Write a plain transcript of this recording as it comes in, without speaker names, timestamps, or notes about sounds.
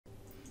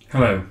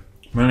Hello,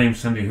 my name's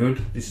Sandy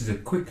Hood. This is a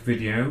quick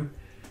video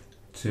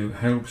to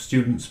help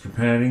students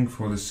preparing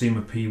for the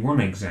CIMA P1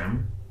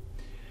 exam,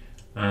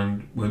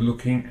 and we're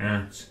looking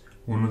at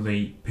one of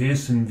the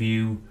Pearson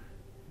VUE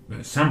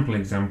sample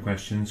exam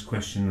questions,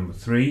 question number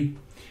 3,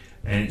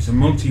 and it's a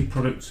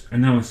multi-product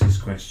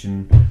analysis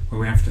question where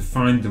we have to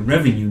find the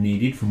revenue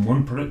needed from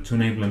one product to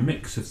enable a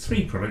mix of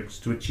 3 products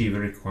to achieve a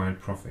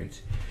required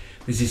profit.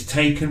 This is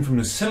taken from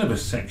the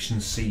syllabus section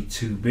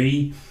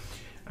C2B,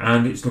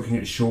 and it's looking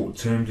at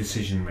short-term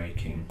decision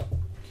making.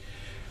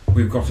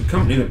 We've got a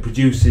company that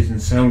produces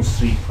and sells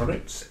 3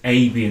 products,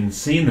 A, B and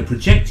C, and the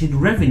projected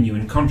revenue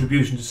and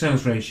contribution to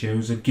sales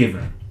ratios are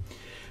given.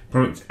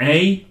 Product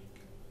A,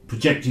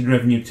 projected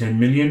revenue 10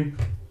 million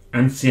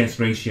and CS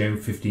ratio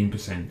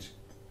 15%.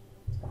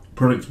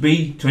 Product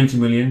B, 20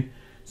 million,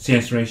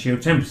 CS ratio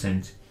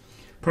 10%.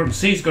 Product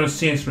C's got a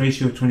CS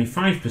ratio of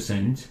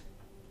 25%,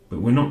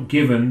 but we're not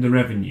given the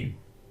revenue.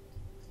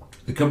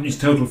 The company's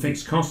total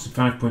fixed costs are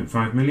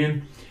 5.5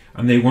 million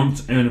and they want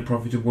to earn a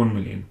profit of 1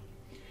 million.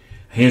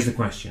 Here's the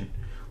question.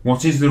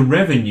 What is the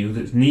revenue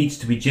that needs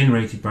to be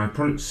generated by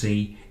product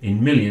C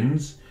in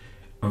millions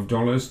of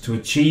dollars to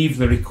achieve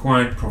the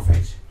required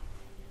profit?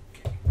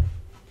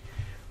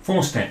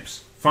 4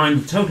 steps.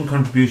 Find the total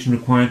contribution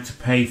required to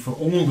pay for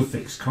all the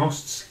fixed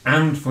costs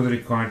and for the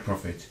required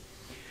profit.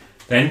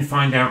 Then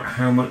find out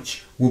how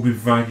much will be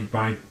provided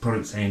by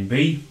products A and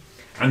B,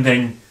 and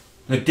then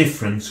the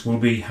difference will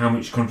be how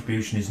much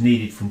contribution is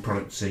needed from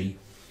product C.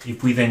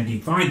 If we then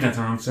divide that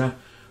answer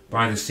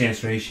by the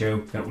CS ratio,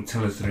 that will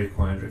tell us the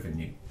required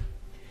revenue.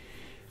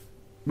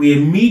 We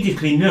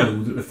immediately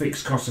know that the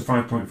fixed costs are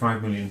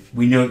 5.5 million.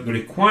 We know that the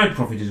required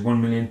profit is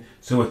 1 million,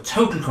 so a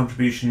total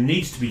contribution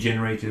needs to be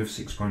generated of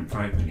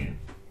 6.5 million.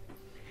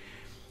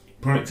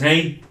 Product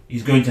A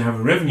is going to have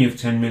a revenue of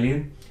 10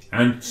 million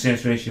and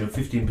CS ratio of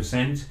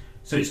 15%,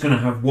 so it's going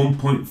to have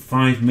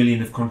 1.5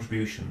 million of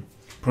contribution.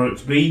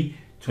 Product B,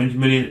 20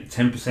 million at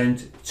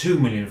 10%, 2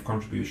 million of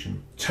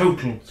contribution,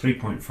 total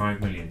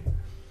 3.5 million.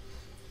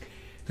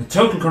 The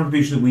total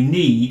contribution that we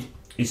need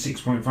is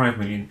 6.5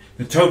 million.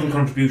 The total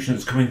contribution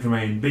that's coming from A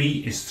and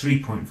B is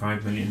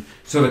 3.5 million.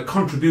 So the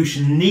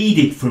contribution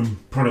needed from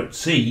product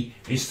C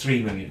is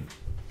 3 million.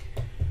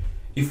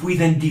 If we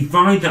then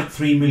divide that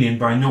 3 million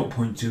by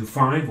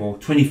 0.25 or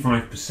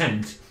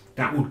 25%,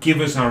 that will give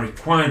us our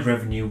required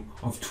revenue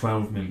of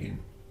 12 million.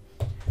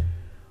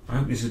 I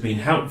hope this has been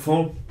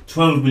helpful.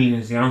 12 million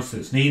is the answer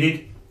that's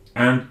needed,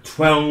 and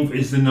 12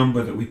 is the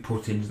number that we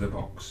put into the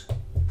box.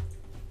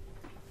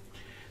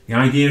 The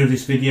idea of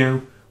this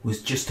video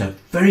was just to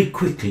very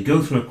quickly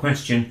go through a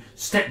question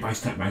step by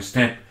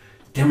step,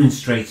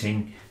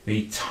 demonstrating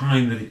the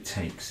time that it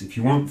takes. If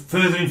you want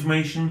further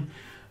information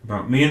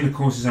about me and the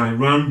courses I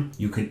run,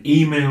 you can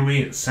email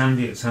me at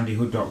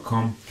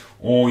sandy@sandyhood.com,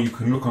 or you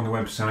can look on the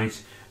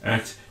website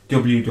at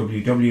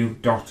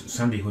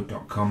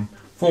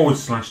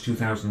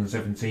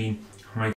www.sandyhood.com/2017